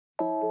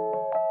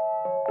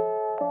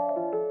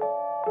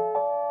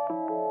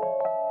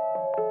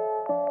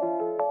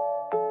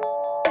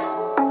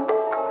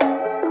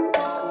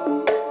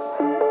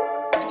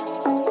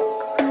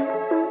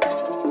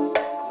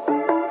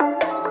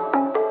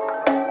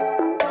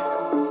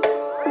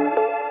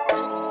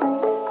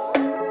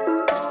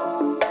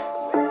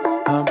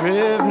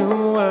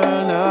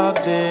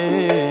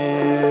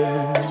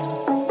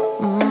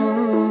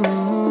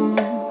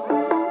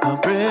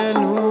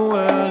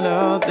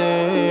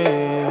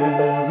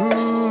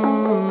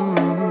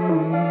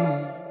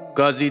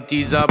Cause it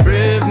is a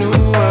brave new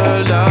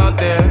world out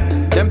there.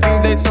 Them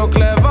think they so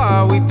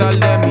clever with all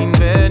them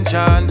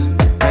inventions,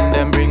 and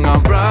them bring a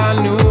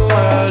brand new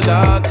world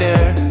out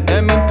there.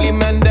 Them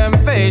implement them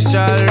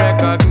facial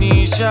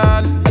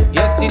recognition.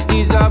 Yes, it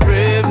is a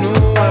brave new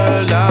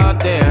world out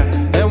there.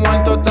 They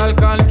want total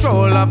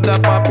control of the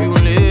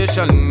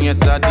population.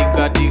 Yes, I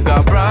dig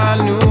a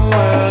brand new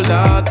world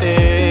out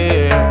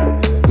there.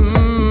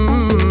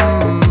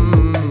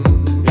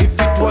 If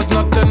it was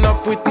not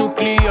enough with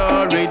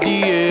nuclear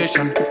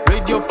radiation,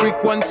 radio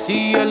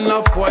frequency,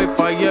 enough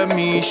Wi-Fi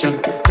emission,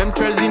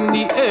 chemtrails in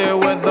the air,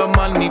 weather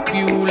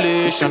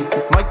manipulation,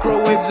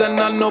 microwaves and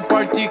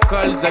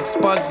nanoparticles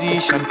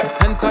exposition,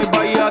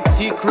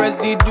 antibiotic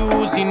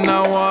residues in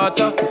our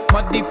water,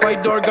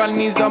 modified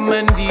organism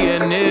and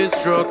DNA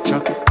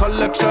structure,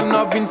 collection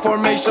of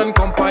information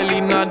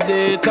compiling our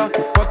data.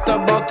 What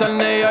about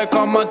an AI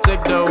come and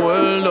take the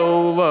world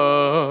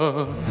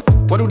over?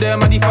 What do they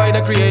modify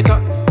the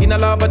creator? In a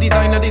lab, a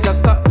design a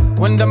disaster.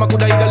 When them a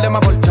good eagle, them a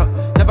vulture.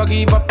 Never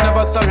give up,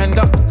 never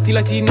surrender. Still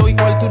I see no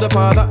equal to the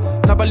father.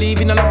 Not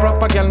believe in all the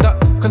propaganda.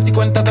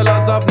 Consequent of the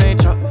laws of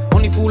nature.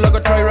 Only fool I go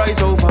try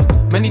rise over.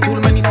 Many tool,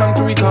 many song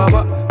to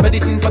recover.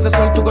 Medicine for the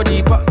soul to go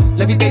deeper.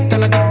 Levitate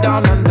and I dig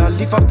down under.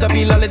 Lift up the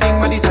bill, all the thing,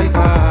 my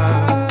decipher.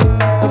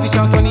 No fish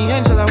out when he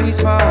ends, I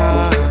whisper.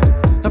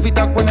 No fit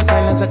talk when the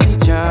silence a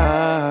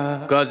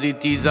teacher. Cause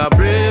it is a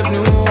brave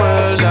new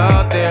world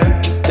out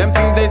there. Them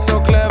think they so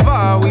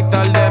clever with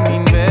all them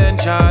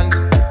inventions,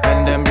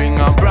 and them bring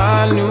a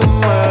brand new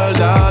world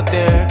out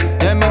there.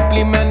 Them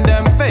implement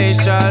them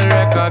facial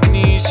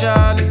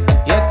recognition.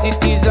 Yes,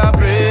 it is a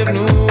brave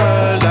new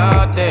world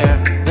out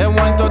there. They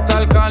want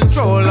total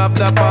control of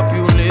the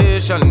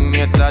population.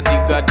 Yes, I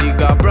dig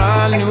a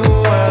brand new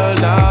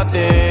world out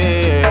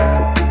there.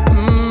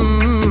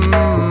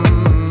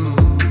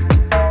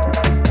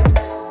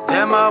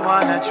 Them I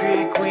wanna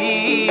trick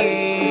we,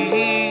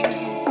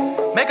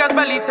 make us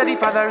believe that the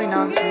Father in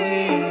us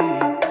sweet.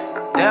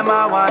 Them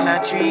I wanna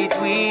treat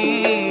we,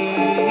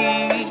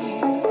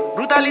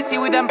 brutally see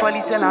with them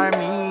police and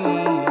army.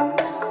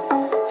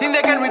 Think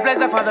they can replace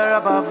the Father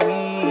above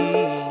we.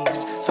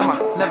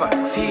 Some never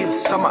feel,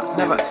 some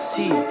never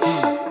see.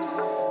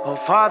 Oh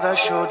Father,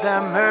 show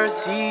them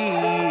mercy.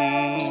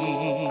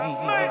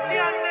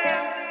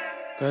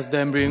 Cause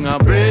them bring a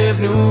brave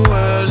new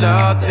world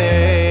out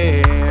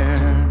there.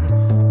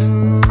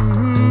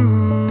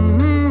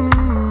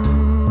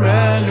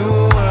 Brand new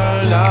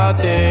world out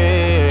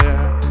there.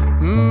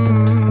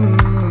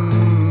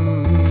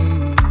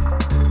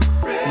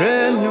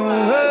 Brand new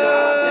world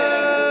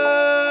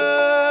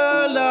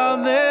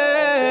out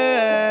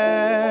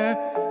there.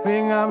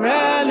 Bring a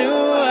brand new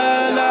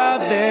world out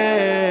there.